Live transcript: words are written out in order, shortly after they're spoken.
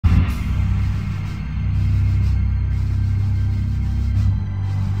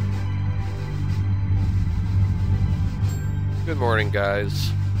morning,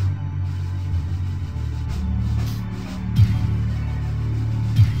 guys.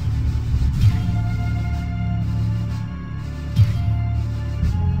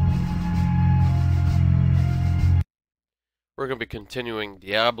 We're going to be continuing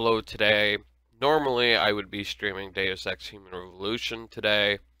Diablo today. Normally, I would be streaming Deus Ex Human Revolution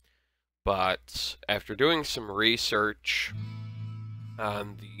today, but after doing some research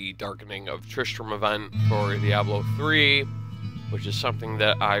on the Darkening of Tristram event for Diablo 3, which is something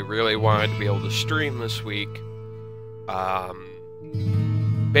that I really wanted to be able to stream this week,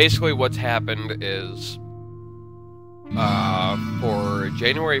 basically what's happened is for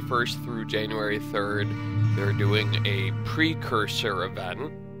January 1st through January 3rd, they're doing a precursor event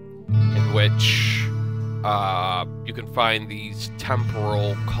in which you can find these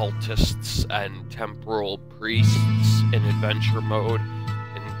temporal cultists and temporal priests in adventure mode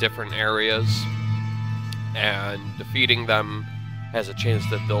in different areas, and defeating them has a chance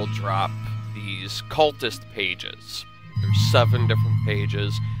that they'll drop these cultist pages. There's 7 different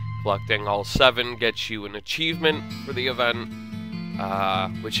pages. Collecting all 7 gets you an achievement for the event,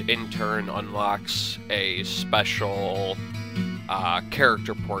 which in turn unlocks a special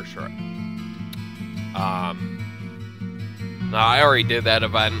character portrait. Now, I already did that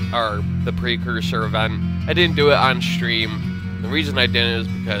event, or the precursor event. I didn't do it on stream. The reason I didn't is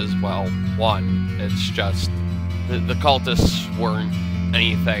because, well, one, it's just the cultists weren't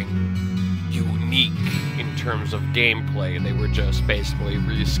anything unique in terms of gameplay. They were just basically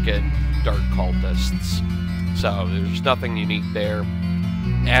reskinned dark cultists. So there's nothing unique there.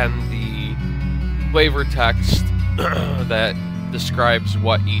 And the flavor text that describes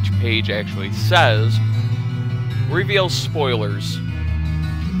what each page actually says reveals spoilers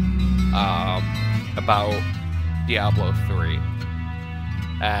about Diablo 3.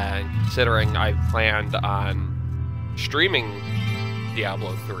 And considering I planned on streaming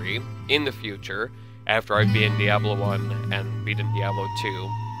Diablo 3 in the future, after I've beaten Diablo 1 and beaten Diablo 2,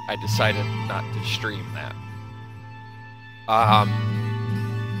 I decided not to stream that.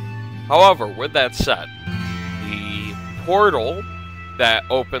 However, with that said, the portal that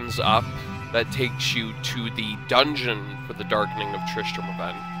opens up that takes you to the dungeon for the Darkening of Tristram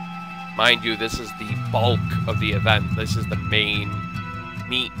event, mind you, this is the bulk of the event. This is the main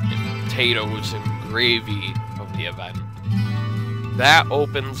meat and potatoes and gravy of the event. That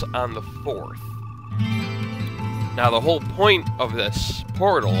opens on the 4th. Now, the whole point of this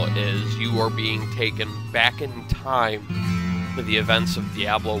portal is you are being taken back in time to the events of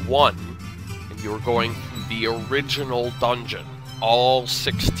Diablo 1, and you're going through the original dungeon, all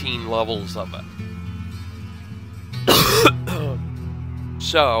 16 levels of it.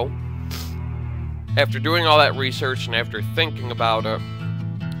 So, after doing all that research and after thinking about it,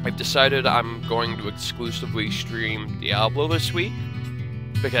 I've decided I'm going to exclusively stream Diablo this week,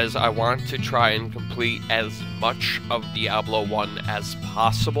 because I want to try and complete as much of Diablo 1 as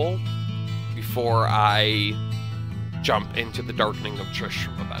possible before I jump into the Darkening of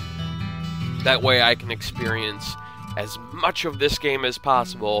Tristram event. That way I can experience as much of this game as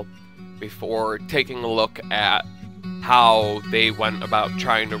possible before taking a look at how they went about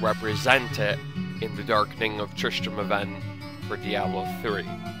trying to represent it in the Darkening of Tristram event for Diablo 3.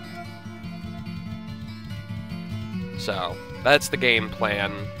 So, that's the game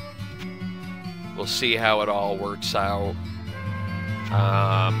plan. We'll see how it all works out.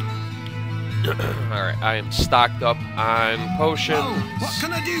 Alright, I am stocked up on potions. Oh, what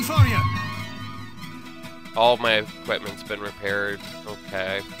can I do for you? All of my equipment's been repaired.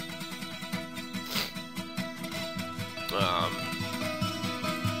 Okay.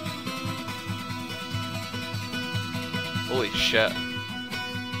 Holy shit.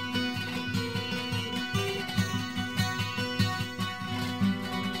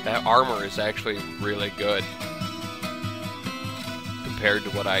 That armor is actually really good compared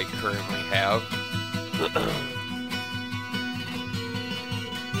to what I currently have.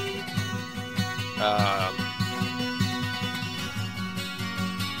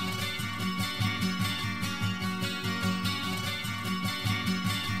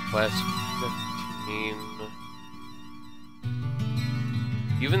 Class 15.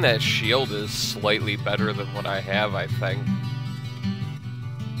 Even that shield is slightly better than what I have, I think.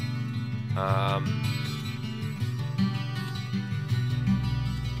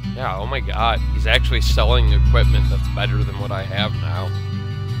 Yeah, oh my god, he's actually selling equipment that's better than what I have now.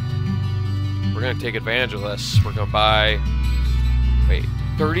 We're gonna take advantage of this. We're gonna buy... Wait,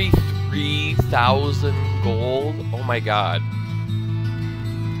 33,000 gold? Oh my god.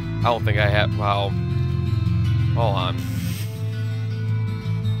 I don't think I have... Well... Hold on.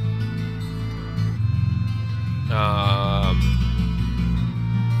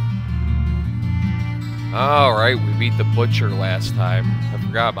 Alright, we beat the Butcher last time. I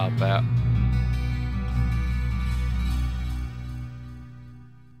forgot about that.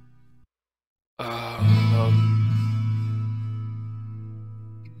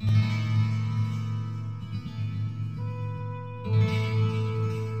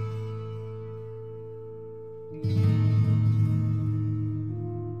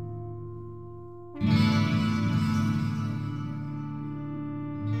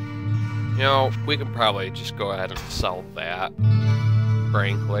 You know, we can probably just go ahead and sell that,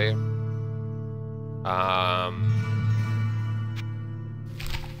 frankly.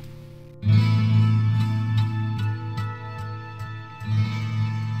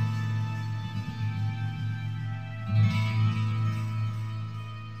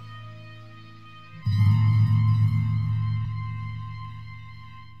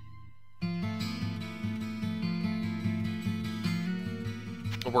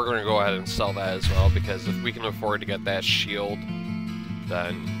 We're going to go ahead and sell that as well, because if we can afford to get that shield,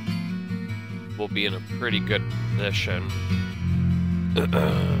 then we'll be in a pretty good position.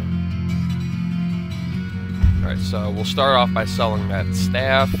 Alright, so we'll start off by selling that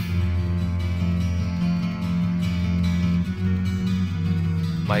staff.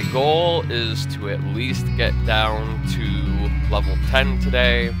 My goal is to at least get down to level 10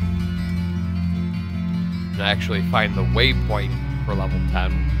 today, and actually find the waypoint for level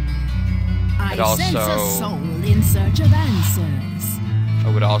 10. I sense a soul in search of answers.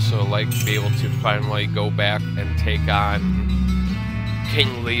 I would also like to be able to finally go back and take on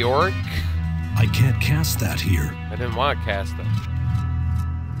King Leoric. I can't cast that here. I didn't want to cast it.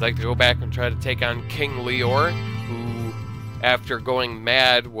 I'd like to go back and try to take on King Leoric, who, after going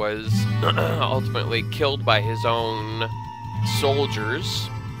mad, was ultimately killed by his own soldiers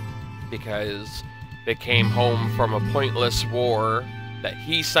because they came home from a pointless war that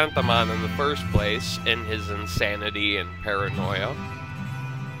he sent them on in the first place in his insanity and paranoia.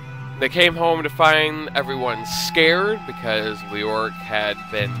 They came home to find everyone scared because Leoric had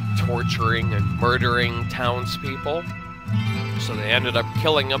been torturing and murdering townspeople. So they ended up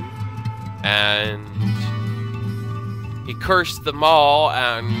killing him, and he cursed them all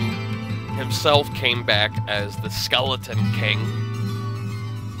and himself came back as the Skeleton King.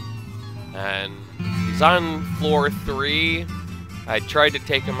 And he's on floor 3. I tried to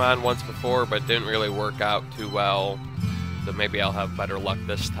take him on once before, but didn't really work out too well. So maybe I'll have better luck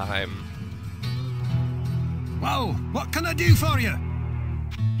this time. Whoa, what can I do for you?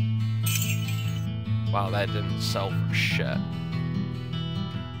 Wow, that didn't sell for shit.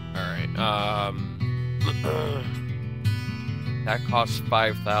 Alright, that costs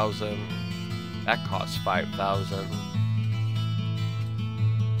 5,000. That costs 5,000.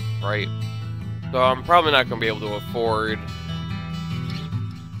 Right. So I'm probably not going to be able to afford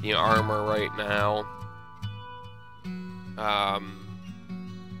the armor right now.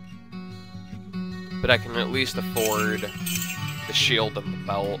 But I can at least afford the shield and the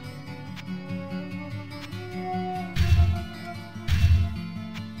belt.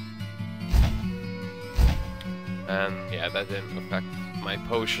 And yeah, that didn't affect my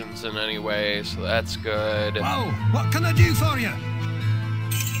potions in any way, so that's good. Whoa, what can I do for you?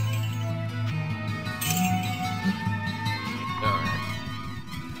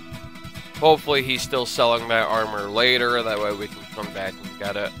 Hopefully he's still selling that armor later, that way we can come back and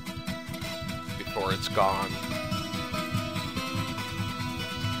get it before it's gone.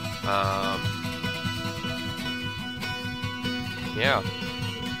 Yeah.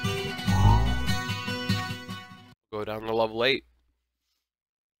 Go down to level 8.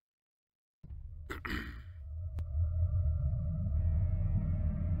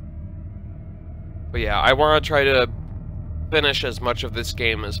 But yeah, I want to try to finish as much of this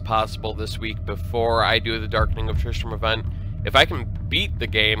game as possible this week before I do the Darkening of Tristram event. If I can beat the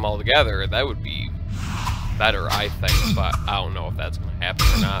game altogether, that would be better, I think, but I don't know if that's going to happen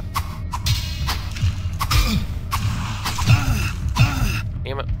or not.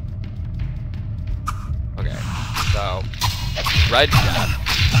 Damn it. Okay, so, Red Death.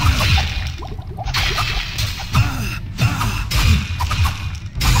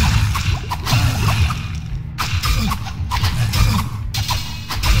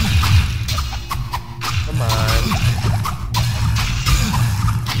 Come on.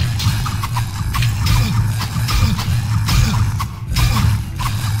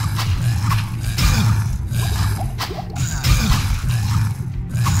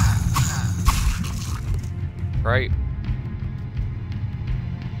 Right.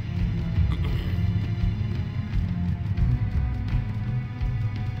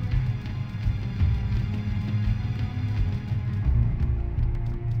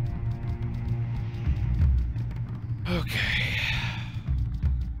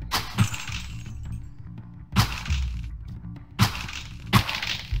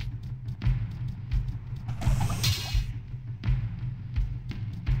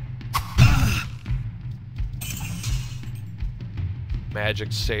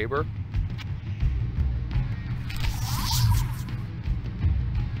 Magic Saber.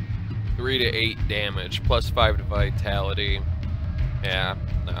 Three to 8 damage, plus 5 to vitality. Yeah,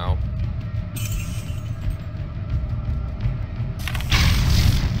 no.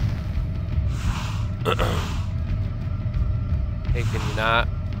 Hey, can you not?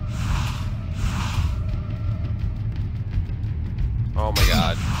 Oh my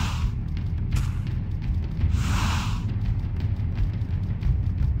god.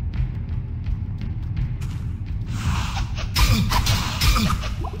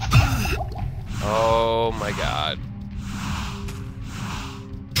 Oh my god.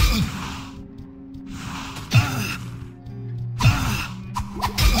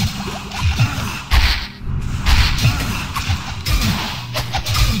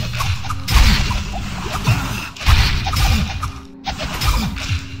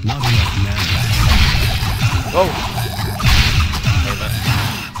 Not enough mana. Whoa! Wait a minute.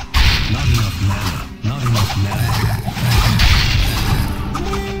 Not enough mana. Not enough mana.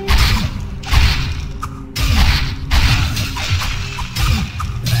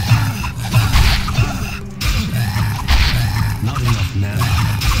 Not enough mana.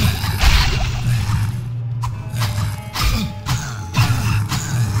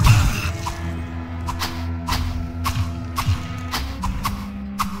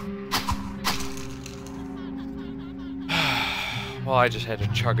 Well, I just had to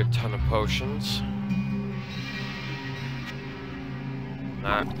chug a ton of potions.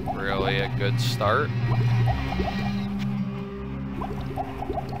 Not really a good start.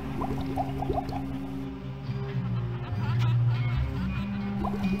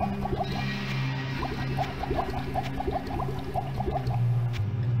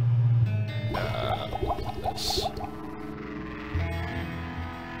 This.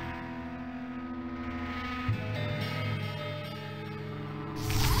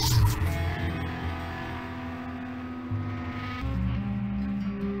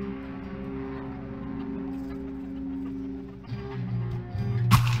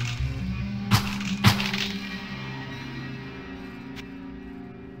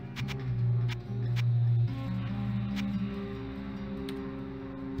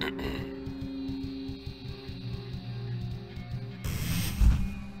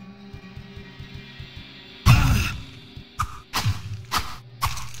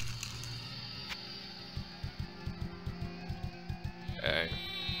 Okay.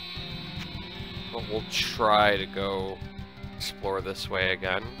 But we'll try to go explore this way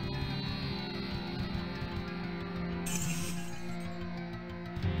again.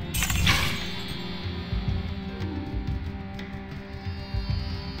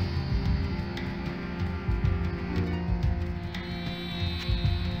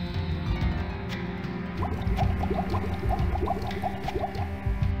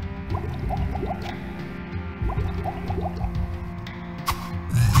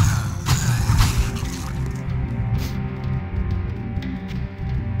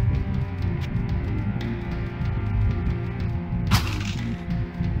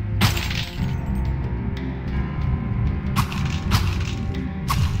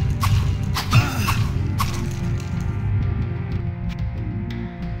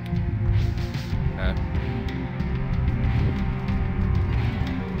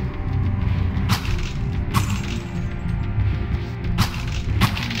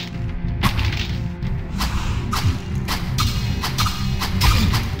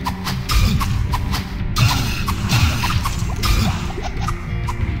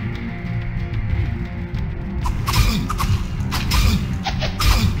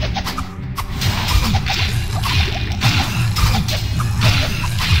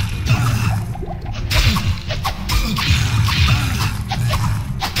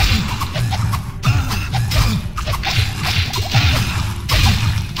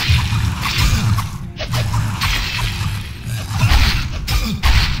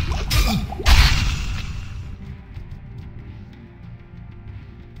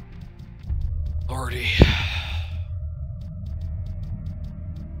 Lordy.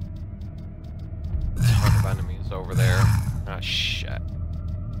 Ton of enemies over there. Ah, shit.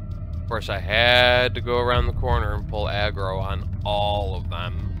 Of course, I had to go around the corner and pull aggro on all of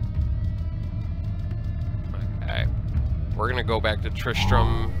them. Okay. We're gonna go back to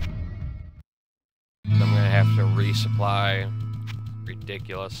Tristram. I'm gonna have to resupply.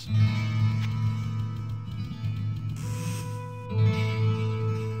 Ridiculous.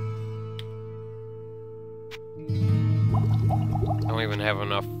 I don't even have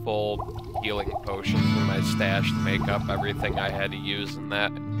enough full healing potions in my stash to make up everything I had to use in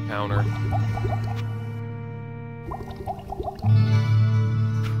that encounter.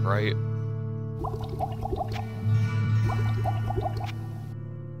 right?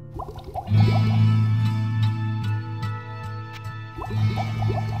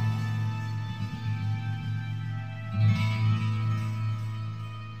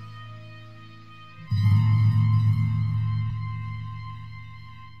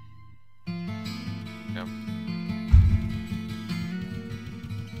 Yeah.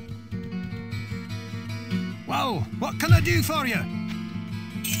 Whoa, what can I do for you?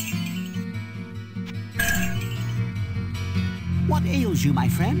 What ails you, my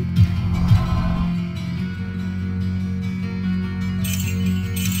friend?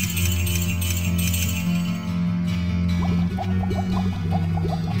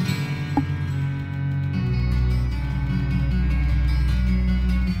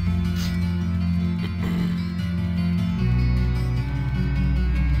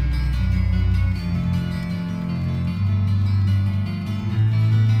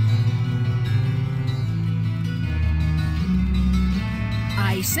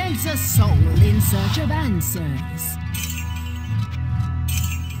 I sense a soul in search of answers.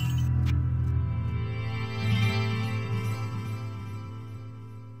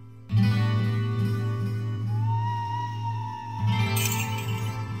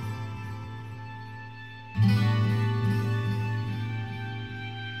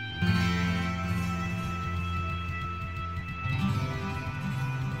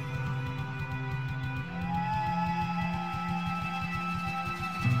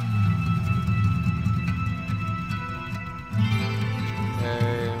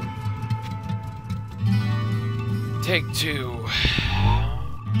 Take two.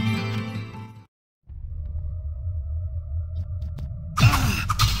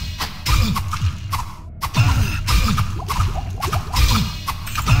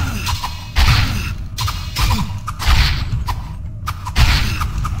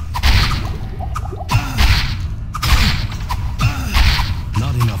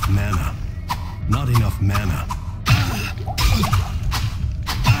 Not enough mana. Not enough mana.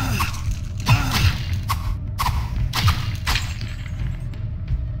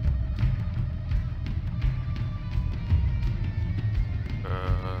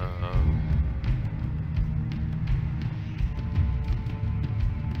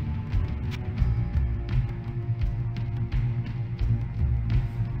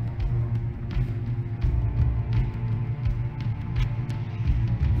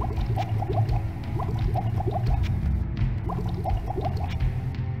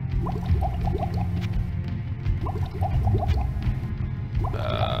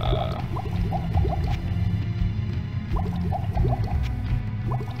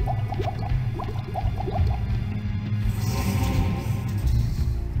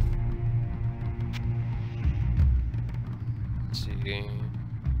 See.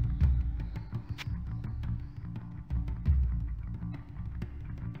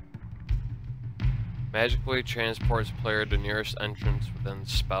 Magically transports player to nearest entrance within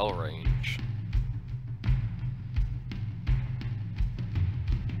spell range.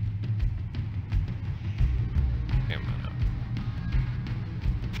 Wait a minute.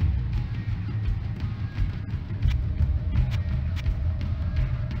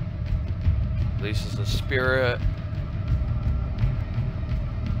 Releases a spirit.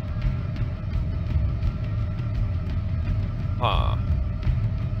 Huh.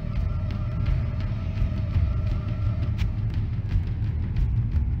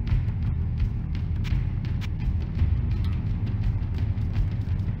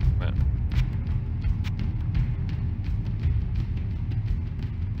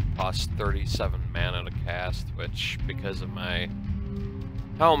 Cost 37 mana to cast, which, because of my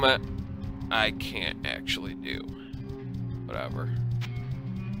helmet, I can't actually do. Whatever.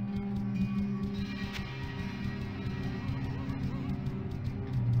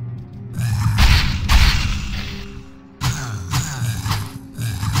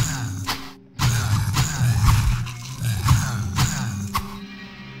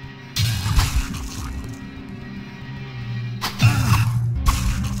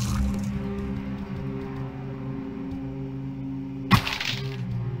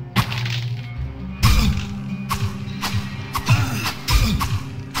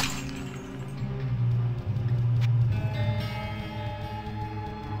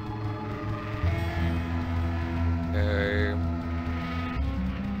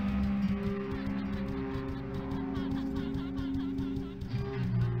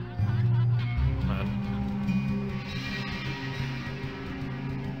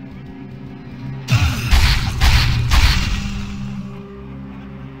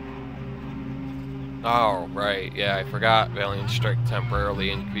 Oh, right. Yeah, I forgot. Valiant Strike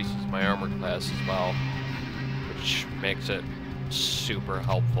temporarily increases my armor class as well, which makes it super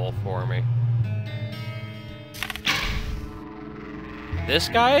helpful for me. This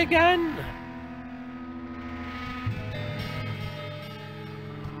guy again?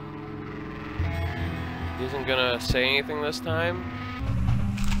 He isn't gonna say anything this time?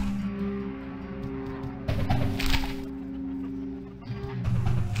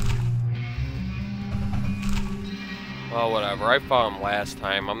 Well, whatever. I fought him last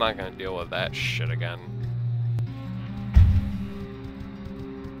time. I'm not gonna deal with that shit again.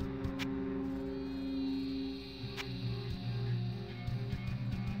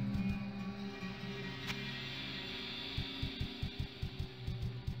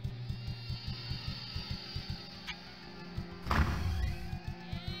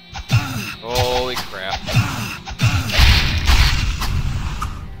 Holy crap.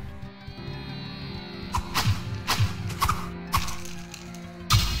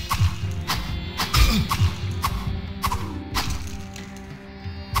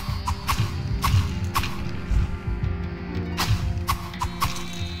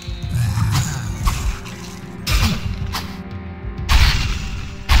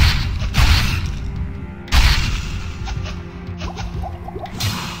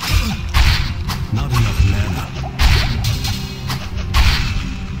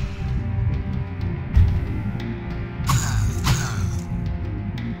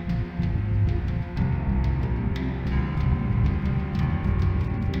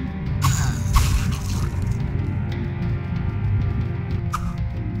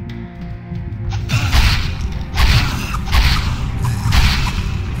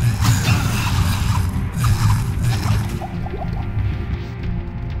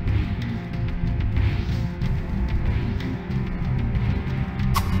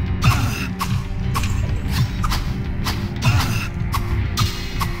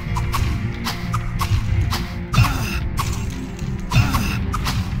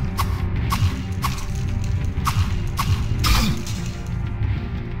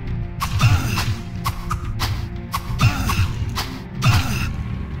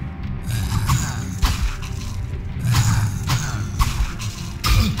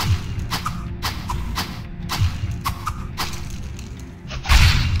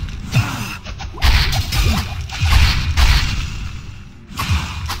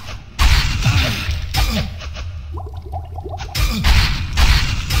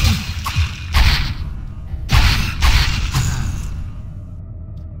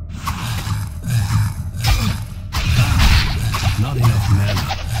 Not enough mana. Not enough mana.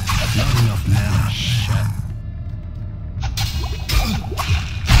 Not enough mana. Shit.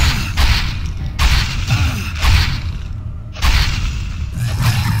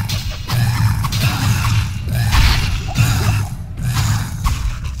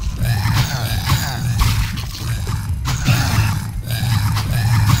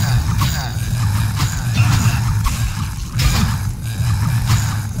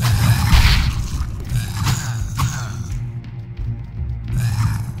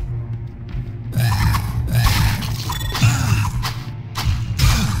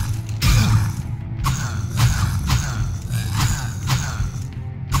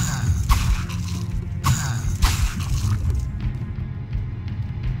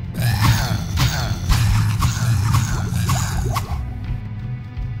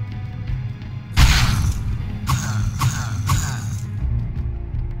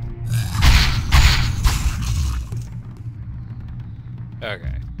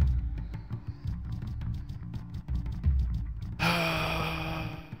 Okay.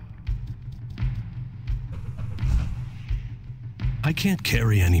 I can't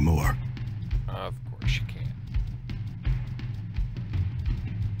carry anymore. Of course you can.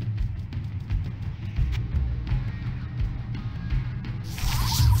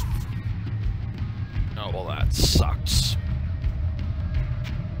 Oh, well, that sucks.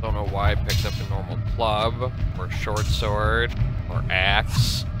 Don't know why I picked up a normal club, or short sword, or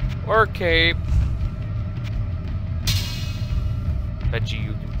axe, or cape. Bet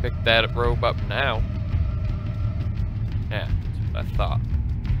you can pick that robe up now. Yeah, that's what I thought.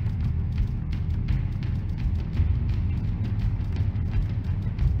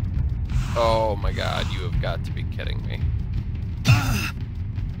 Oh my god, you have got to be kidding me.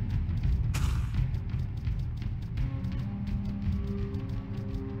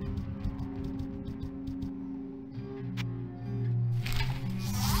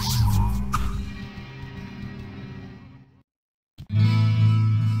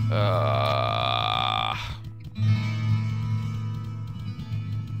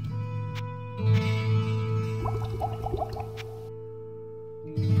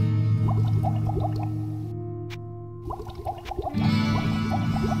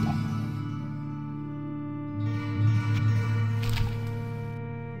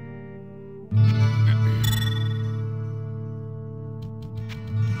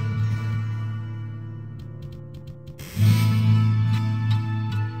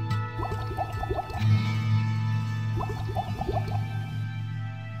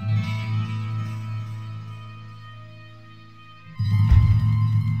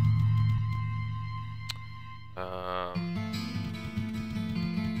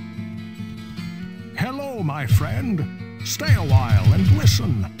 Hello, my friend. Stay a while and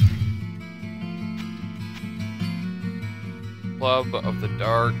listen. Club of the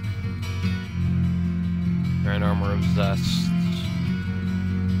Dark. Grand Armor of Zest.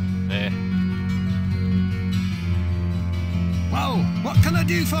 Eh. Well, what can I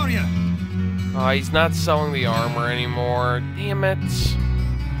do for you? Oh, he's not selling the armor anymore. Damn it.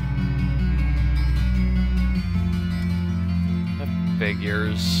 That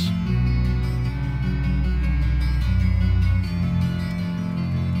figures.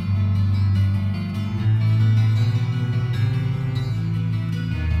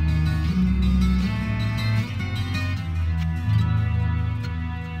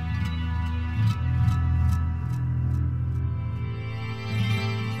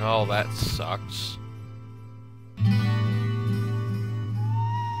 Oh, that sucks.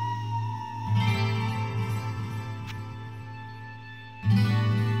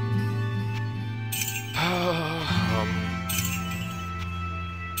 Oh,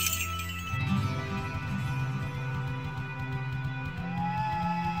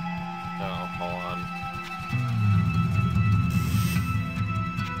 hold on.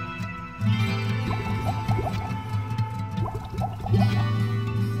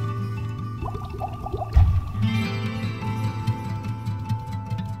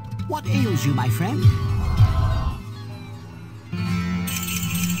 What ails you, my friend?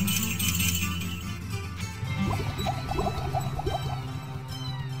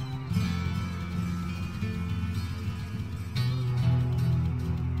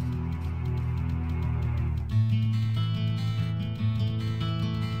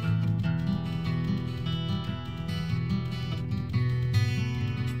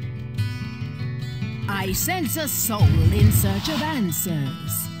 I sense a soul in search of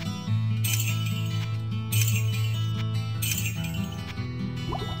answers.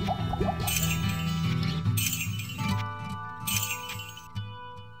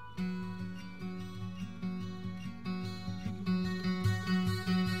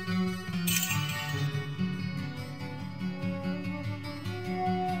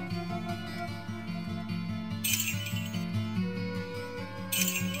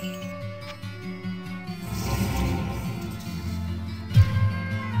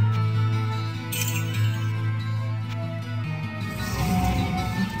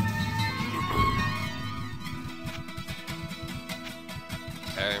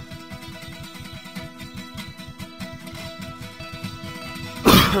 Okay.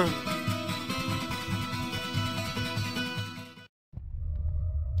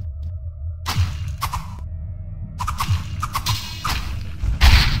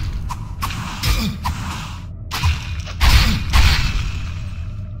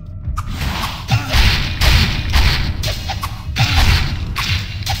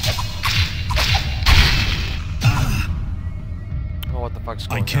 What the fuck's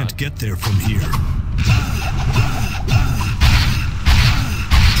going I can't on? get there from here.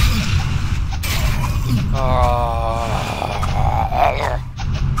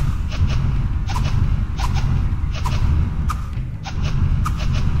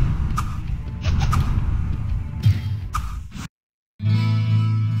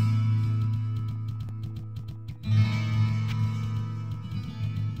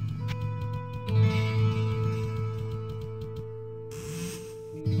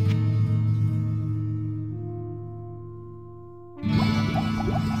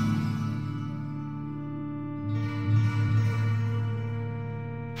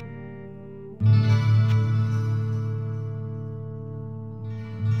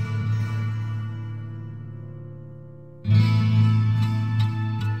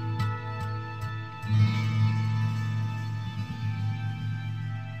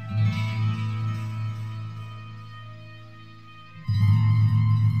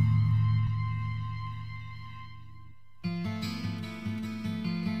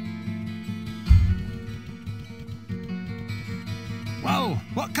 Well,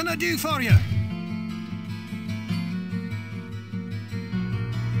 what can I do for you?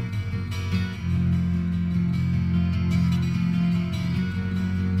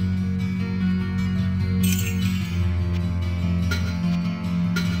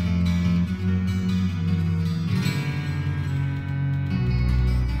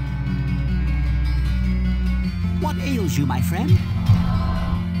 What ails you, my friend?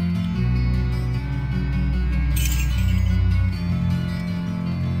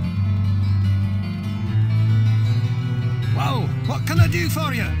 Well, what can I do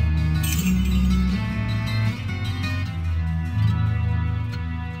for you?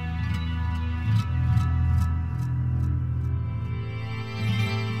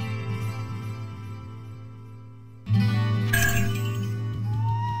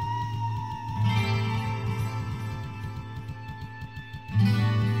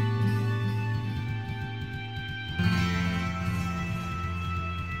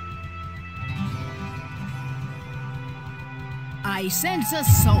 I sense a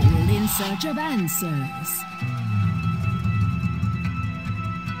soul in search of answers.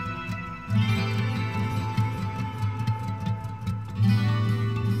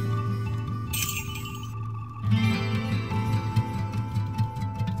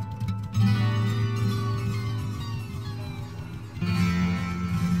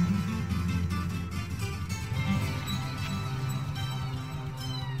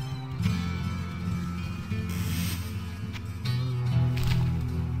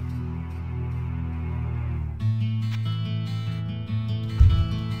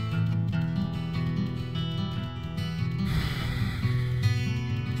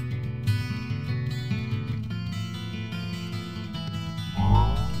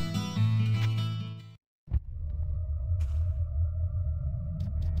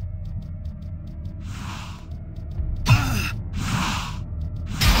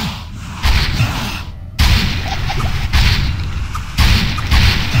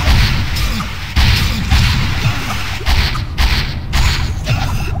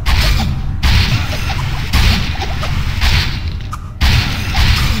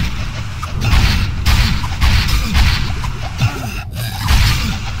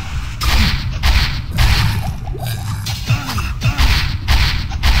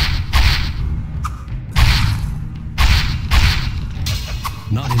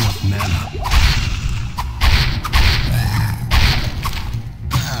 Not enough mana.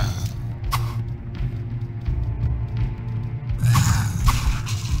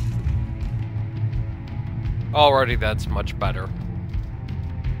 Already, that's much better.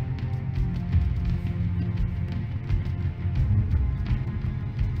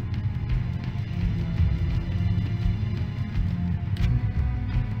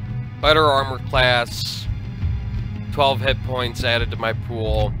 Better armor class, 12 hit points added to my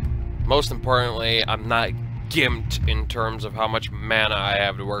pool. Most importantly, I'm not gimped in terms of how much mana I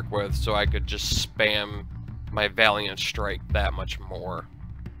have to work with, so I could just spam my Valiant Strike that much more.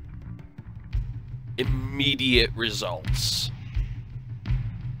 Immediate results.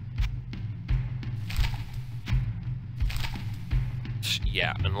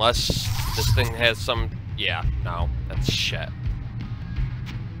 Yeah, unless this thing has some... Yeah, no, that's shit.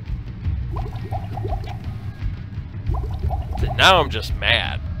 Now I'm just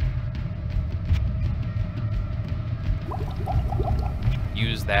mad.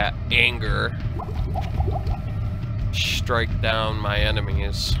 Use that anger. Strike down my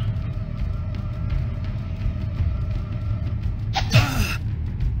enemies.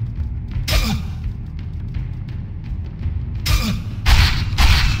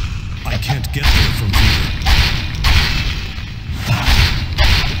 I can't get there from here.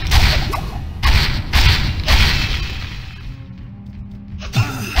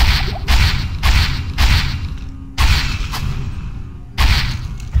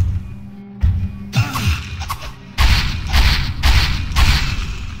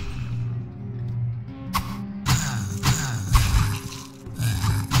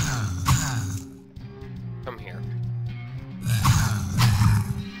 Come here.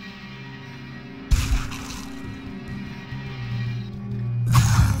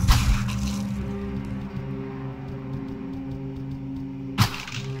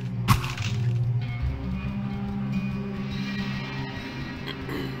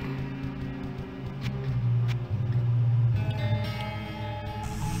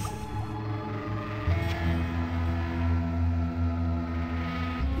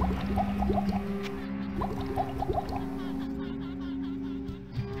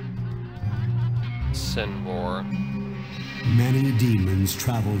 Sinvor. Many demons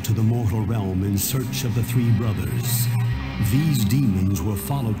traveled to the mortal realm in search of the three brothers. These demons were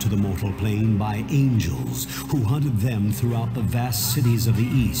followed to the mortal plane by angels who hunted them throughout the vast cities of the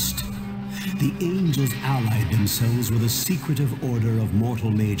east. The angels allied themselves with a secretive order of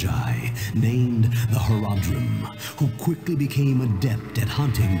mortal magi named the Herodrim, who quickly became adept at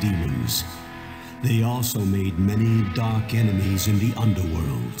hunting demons. They also made many dark enemies in the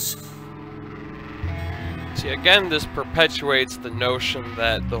underworlds. See, again, this perpetuates the notion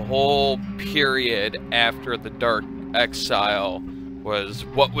that the whole period after the Dark Exile was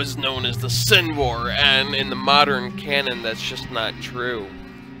what was known as the Sin War, and in the modern canon, that's just not true.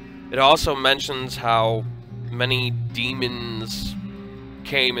 It also mentions how many demons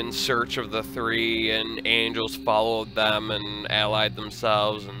came in search of the three, and angels followed them and allied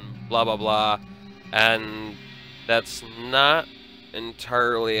themselves, and blah blah blah. And that's not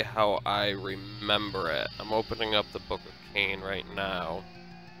entirely how I remember it. I'm opening up the Book of Cain right now.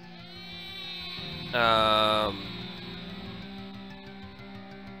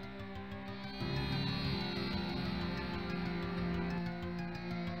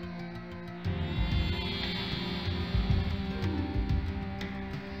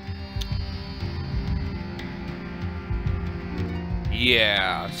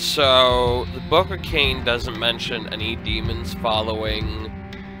 Yeah, so the Book of Cain doesn't mention any demons following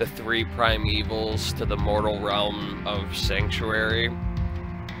the 3 primevals to the mortal realm of Sanctuary.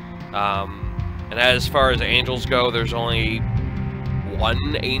 And as far as angels go, there's only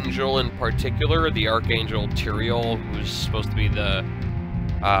one angel in particular, the Archangel Tyrael, who's supposed to be the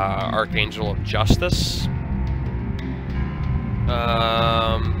Archangel of Justice.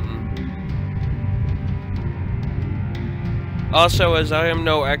 Also, as I am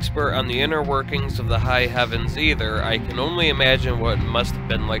no expert on the inner workings of the high heavens either, I can only imagine what it must have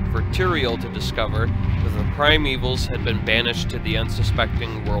been like for Tyrael to discover that the primevals had been banished to the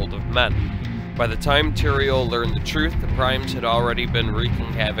unsuspecting world of men. By the time Tyrael learned the truth, the primes had already been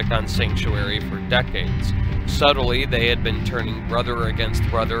wreaking havoc on Sanctuary for decades. Subtly, they had been turning brother against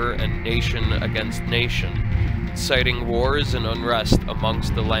brother and nation against nation, inciting wars and unrest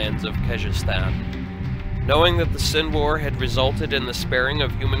amongst the lands of Kyrgyzstan. Knowing that the Sin War had resulted in the sparing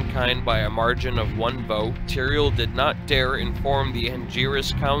of humankind by a margin of 1 vote, Tyrael did not dare inform the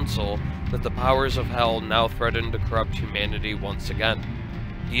Angiris Council that the powers of hell now threatened to corrupt humanity once again.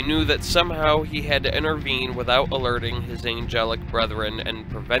 He knew that somehow he had to intervene without alerting his angelic brethren and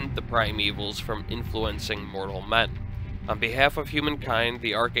prevent the primevals from influencing mortal men. On behalf of humankind,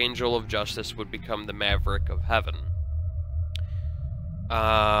 the Archangel of Justice would become the Maverick of Heaven.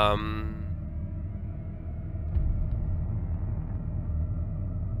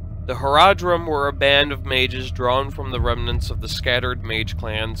 The Haradrim were a band of mages drawn from the remnants of the scattered mage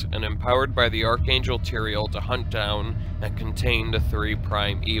clans and empowered by the Archangel Tyrael to hunt down and contain the 3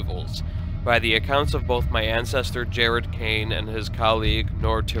 prime evils. By the accounts of both my ancestor Jared Cain and his colleague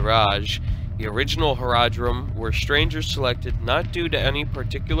Nor Tiraj, the original Haradrim were strangers selected not due to any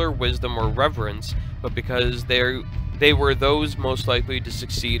particular wisdom or reverence, but because they were those most likely to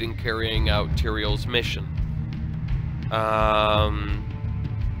succeed in carrying out Tyrael's mission.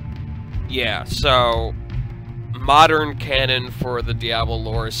 Yeah, so modern canon for the Diablo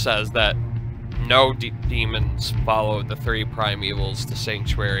lore says that no demons followed the 3 primevals to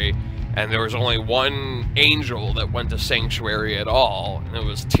Sanctuary, and there was only one angel that went to Sanctuary at all, and it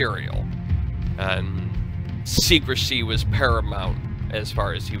was Tyrael. And secrecy was paramount as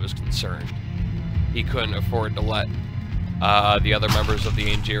far as he was concerned. He couldn't afford to let the other members of the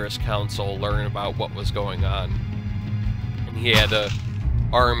Angiris Council learn about what was going on. And he had to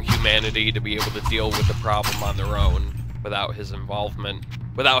arm humanity to be able to deal with the problem on their own without his involvement,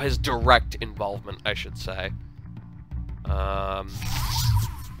 without his direct involvement, I should say. Yeah.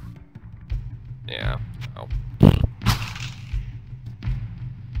 Oh.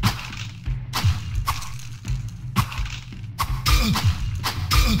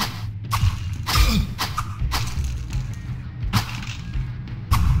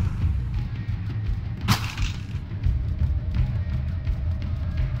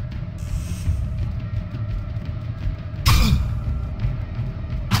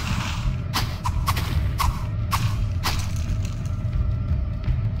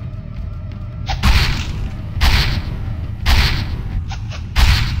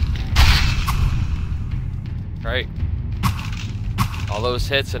 Right. All those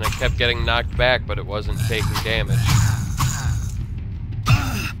hits and it kept getting knocked back, but it wasn't taking damage.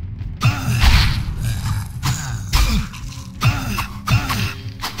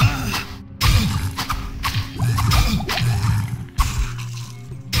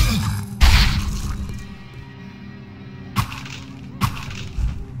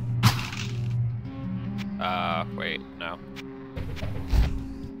 Wait, no.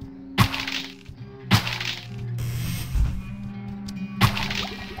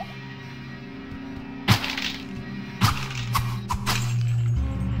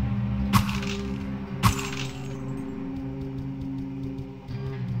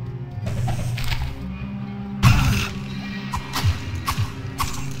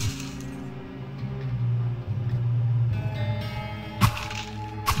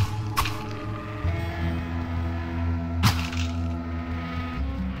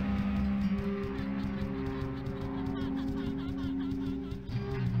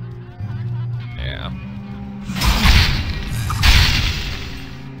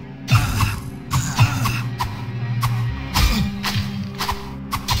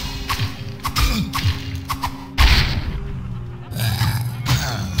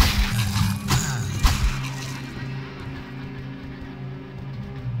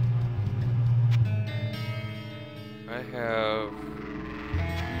 I have...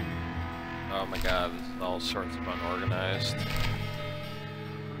 Oh my god, this is all sorts of unorganized.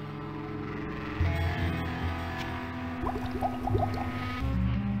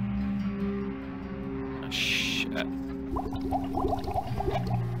 Oh, shit.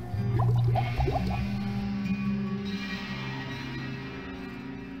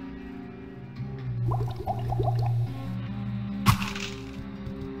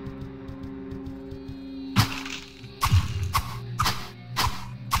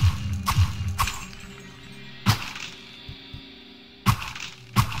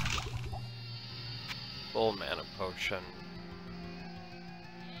 Full mana potion.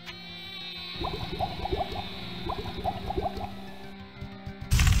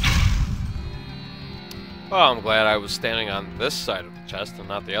 Well, I'm glad I was standing on this side of the chest and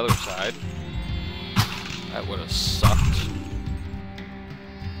not the other side. That would have sucked.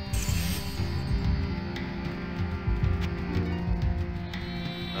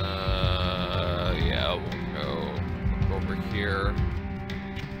 Yeah, we'll go over here.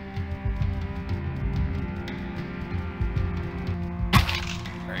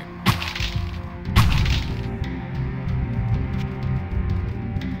 Right.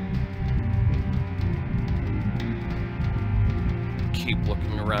 Keep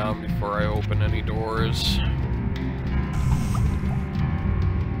looking around before I open any doors.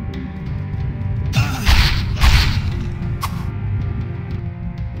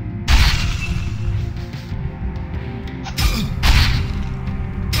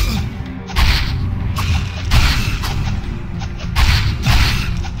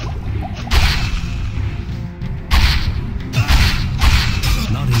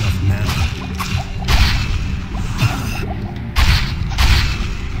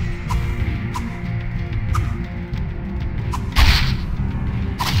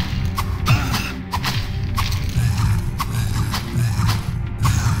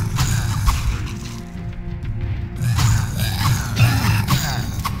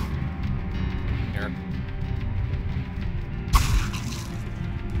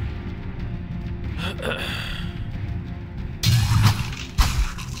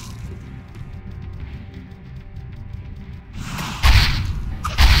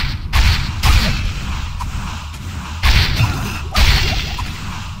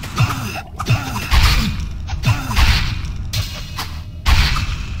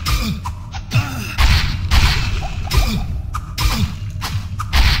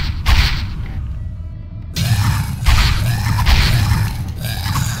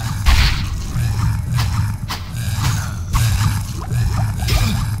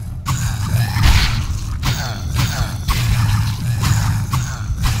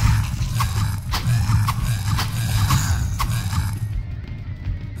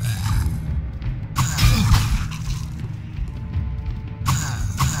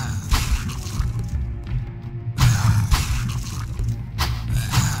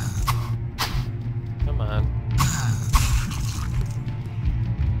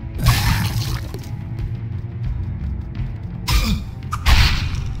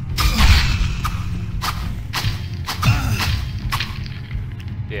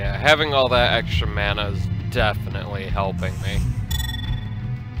 Yeah, having all that extra mana is definitely helping me.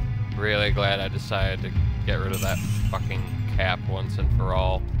 Really glad I decided to get rid of that fucking cap once and for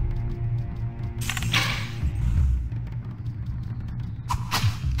all.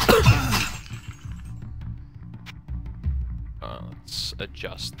 Let's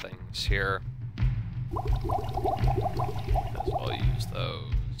adjust things here. Might as well use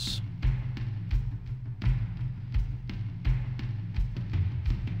those.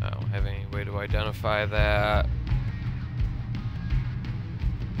 I don't have any way to identify that.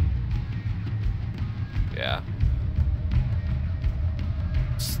 Yeah.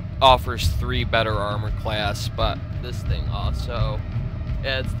 Offers 3 better armor class, but this thing also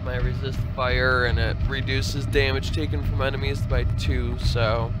adds to my resist fire, and it reduces damage taken from enemies by 2,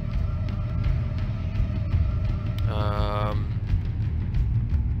 so... Oh,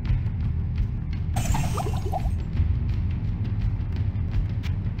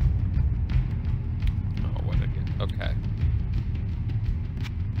 what did I get? Okay.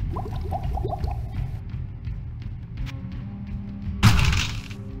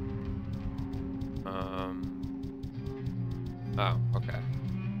 Oh, okay.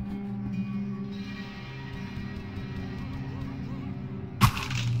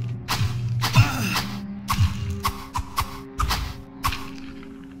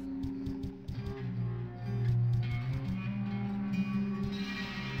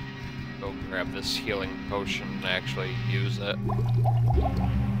 Go grab this healing potion and actually use it.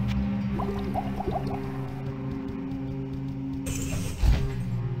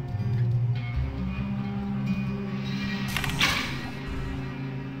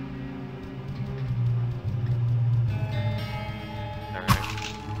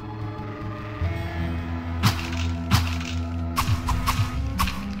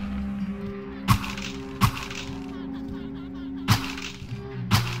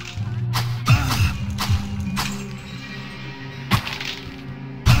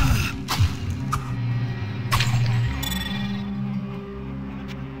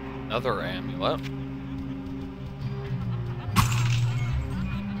 Another amulet.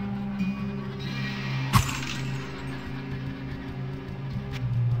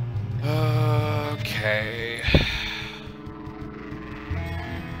 Okay.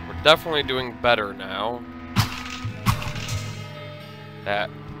 We're definitely doing better now. That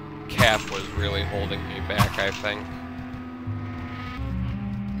cap was really holding me back, I think.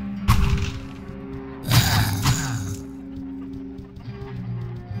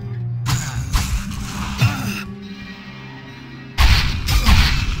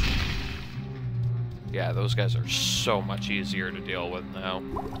 Yeah, those guys are so much easier to deal with now.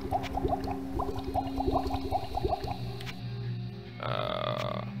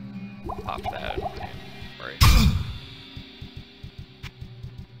 Pop that. Right.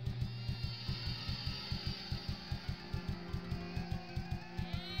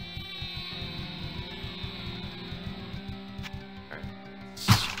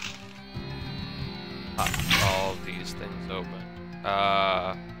 Pop all these things open.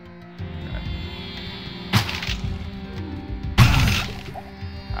 Okay.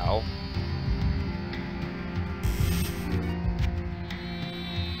 Ow.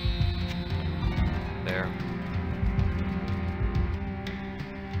 There.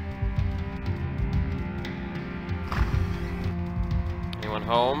 Anyone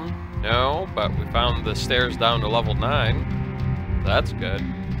home? No, but we found the stairs down to level 9. That's good.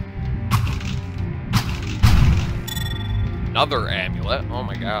 Another amulet. Oh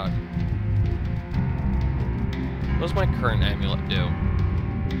my god. What does my current amulet do?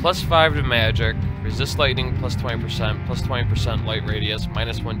 +5 to magic, resist lightning plus 20%, plus 20% light radius,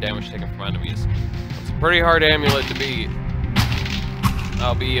 -1 damage taken from enemies. It's a pretty hard amulet to beat.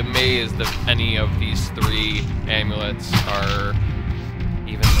 I'll be amazed if any of these 3 amulets are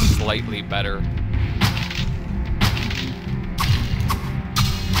even slightly better.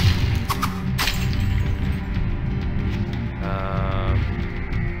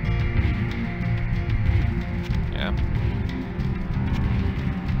 Yeah.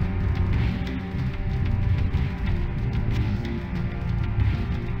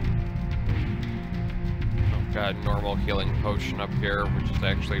 Got a normal healing potion up here, which is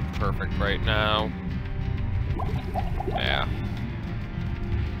actually perfect right now. Yeah.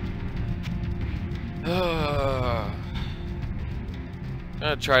 I'm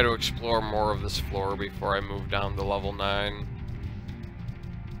gonna try to explore more of this floor before I move down to level 9.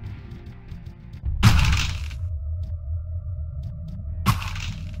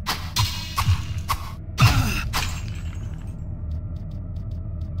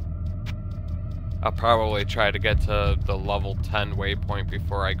 I'll probably try to get to the level 10 waypoint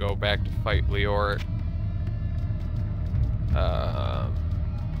before I go back to fight Leoric.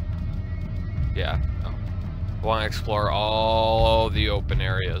 Yeah, no. I want to explore all the open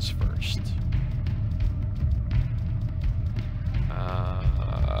areas first.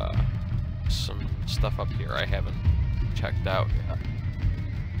 Some stuff up here I haven't checked out yet.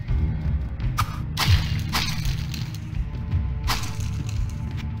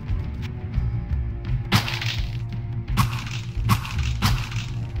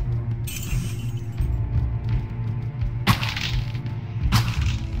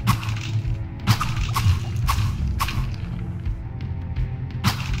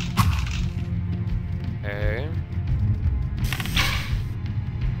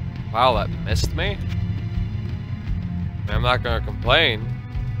 Wow, that missed me? I'm not gonna complain.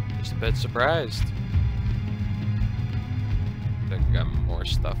 Just a bit surprised. I think I got more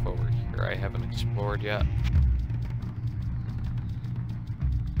stuff over here I haven't explored yet.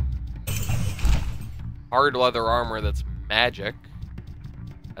 Hard leather armor that's magic.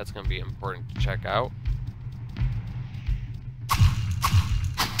 That's gonna be important to check out.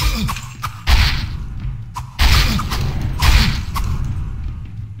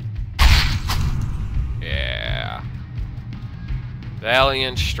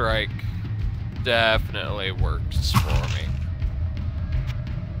 Valiant Strike definitely works for me.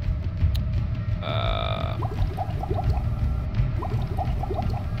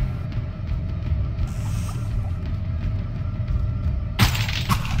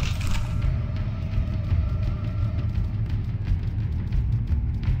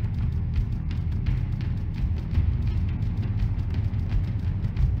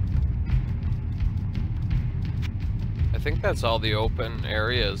 I think that's all the open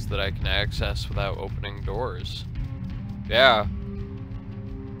areas that I can access without opening doors. Yeah.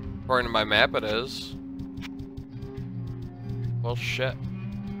 According to my map it is. Well, shit.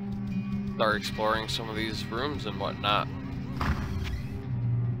 Start exploring some of these rooms and whatnot.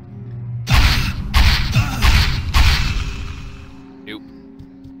 Nope.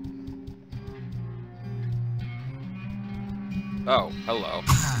 Oh, hello.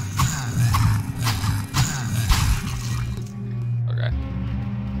 Okay.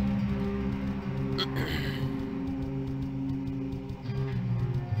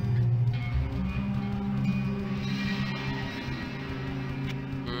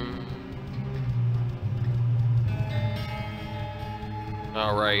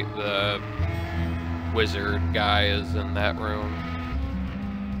 Alright, the wizard guy is in that room.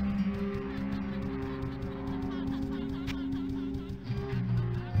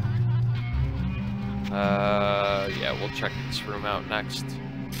 Yeah, we'll check this room out next.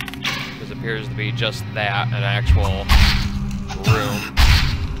 This appears to be just that, an actual room.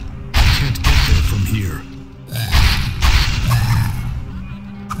 I can't get there from here.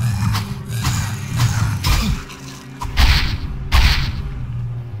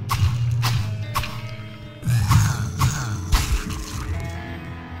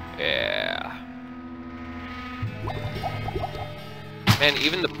 Yeah. Man,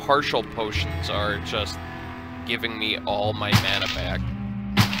 even the partial potions are just giving me all my mana back.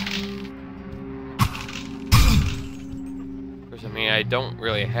 Because, I mean, I don't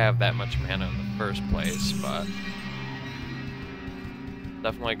really have that much mana in the first place, but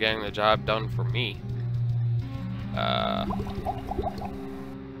definitely getting the job done for me. Well,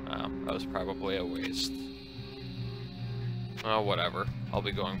 that was probably a waste. Oh, whatever. I'll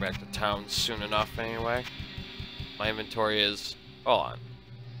be going back to town soon enough anyway. My inventory is... Hold on.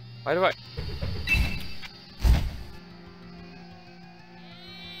 Why do I...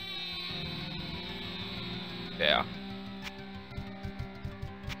 Yeah.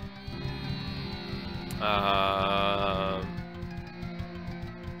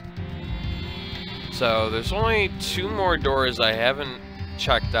 So, there's only 2 more doors I haven't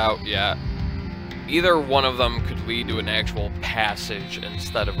checked out yet. Either one of them could lead to an actual passage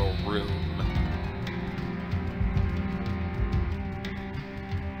instead of a room.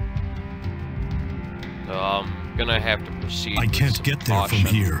 So I'm gonna have to proceed. I can't get there from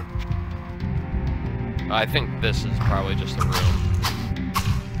here. I think this is probably just a room.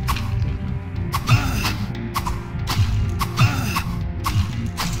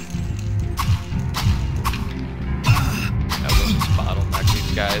 That was just bottleneck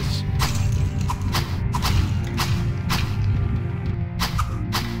these guys.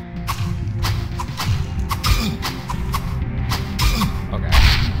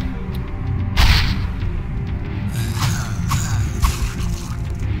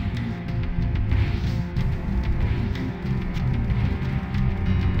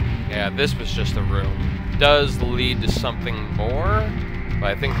 Yeah, this was just a room. Does lead to something more,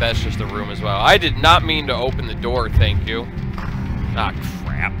 but I think that's just a room as well. I did not mean to open the door, thank you. Ah,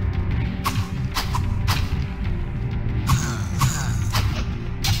 crap.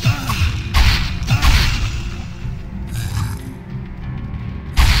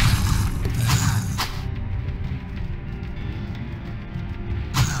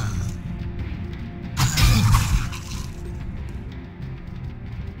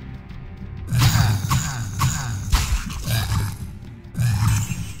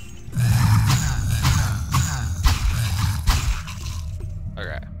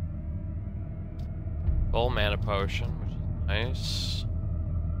 Full mana potion, which is nice.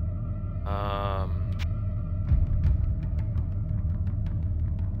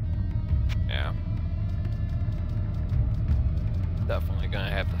 Yeah. Definitely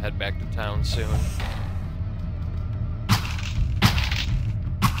gonna have to head back to town soon.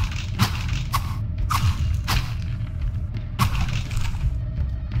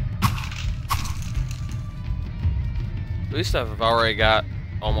 At least I've already got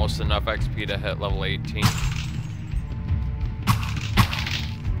almost enough XP to hit level 18.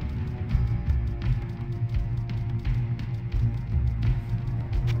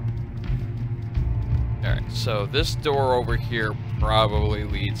 Alright, so this door over here probably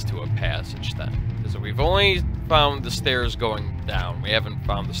leads to a passage then. Because we've only found the stairs going down. We haven't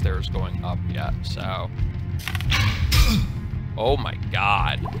found the stairs going up yet, so... Oh my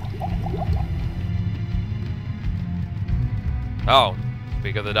god. Oh,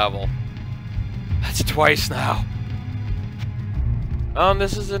 speak of the devil. That's twice now.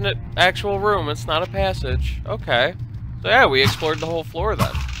 This is an actual room. It's not a passage. Okay. So yeah, we explored the whole floor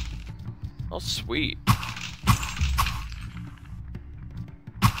then. Oh, sweet.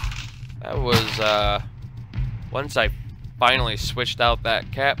 That was, once I finally switched out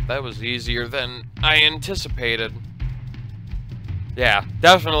that cap, that was easier than I anticipated. Yeah,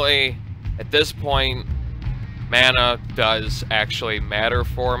 definitely, at this point, mana does actually matter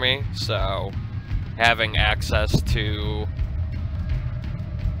for me, so having access to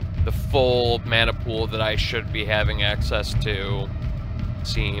the full mana pool that I should be having access to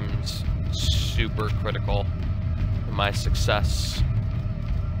seems super critical to my success.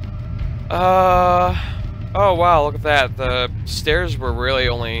 Oh wow, look at that. The stairs were really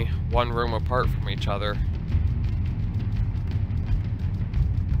only one room apart from each other.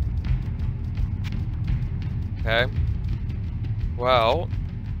 Okay. Well,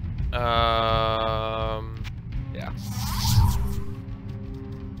 yeah.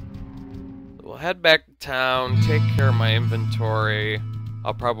 We'll head back to town, take care of my inventory.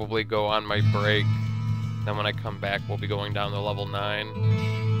 I'll probably go on my break. Then when I come back, we'll be going down to level 9.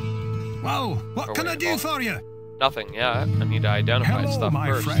 Whoa, what can I do for you? Nothing yet. I need to identify Hello, stuff my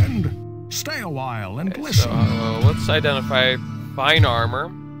first. friend. Stay a while and Okay, listen. so let's identify fine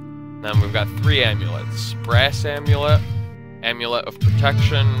armor. Then we've got 3 amulets. Brass amulet, amulet of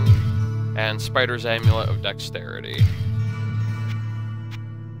protection, and spider's amulet of dexterity.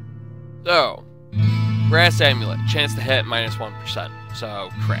 So, brass amulet, chance to hit -1%, so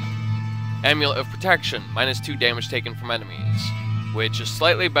crap. Amulet of protection, -2 damage taken from enemies, which is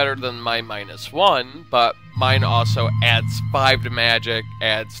slightly better than my -1, but mine also adds 5 to magic,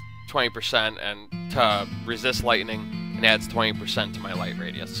 adds 20% and to resist lightning, and adds 20% to my light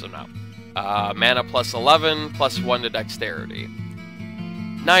radius, so no. Mana +11, +1 to dexterity.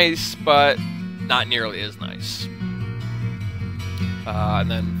 Nice, but not nearly as nice. And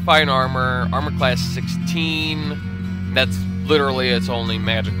then fine armor, armor class 16. That's literally its only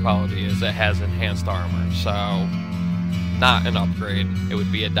magic quality is it has enhanced armor, so not an upgrade. It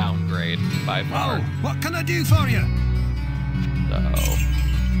would be a downgrade by far. Whoa, what can I do for you? So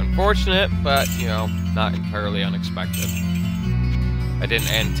unfortunate, but you know, not entirely unexpected. I didn't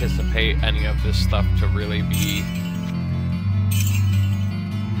anticipate any of this stuff to really be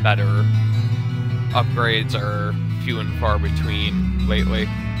better. Upgrades are few and far between lately.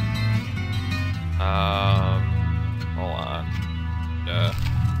 Hold on.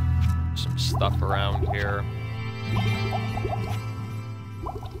 Some stuff around here.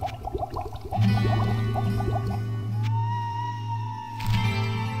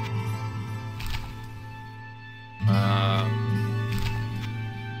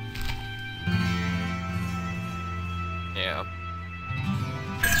 Yeah.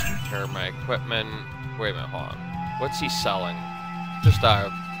 Repair my equipment. Wait a minute, hold on. What's he selling? Just out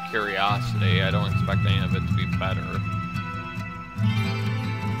of curiosity, I don't expect any of it to be better.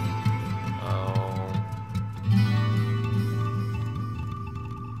 Oh.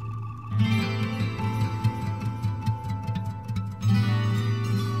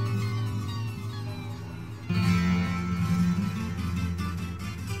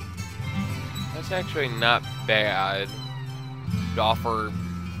 That's actually not bad. It'd offer...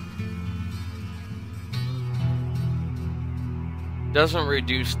 Doesn't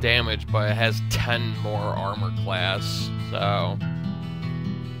reduce damage, but it has 10 more armor class, so...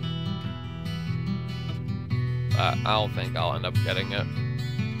 I don't think I'll end up getting it.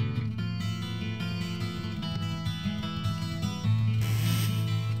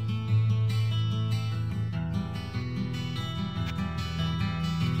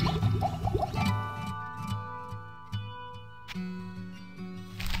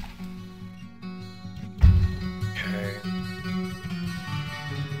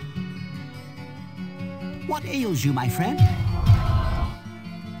 What ails you, my friend?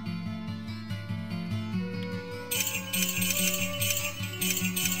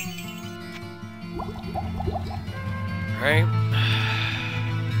 Right.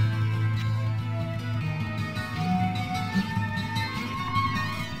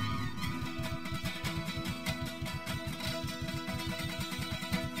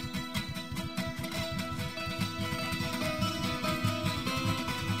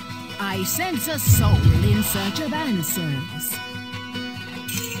 I sense a soul in search of answers.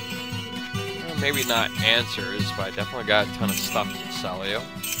 Well, maybe not answers, but I definitely got a ton of stuff to sell you.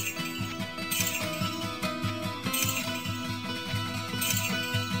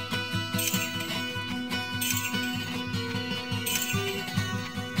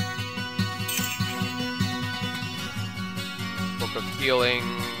 Book of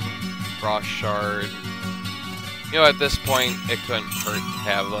Healing, Frost Shard. You know, at this point, it couldn't hurt to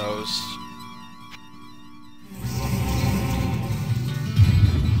have those.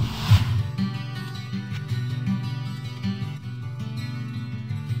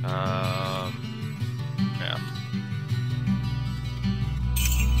 Yeah.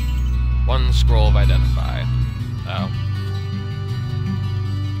 One scroll of Identify. Oh.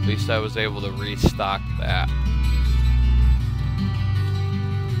 At least I was able to restock that.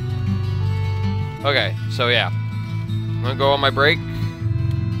 Okay, so yeah. I'm gonna go on my break,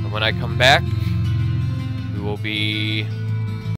 and And when I come back, we will be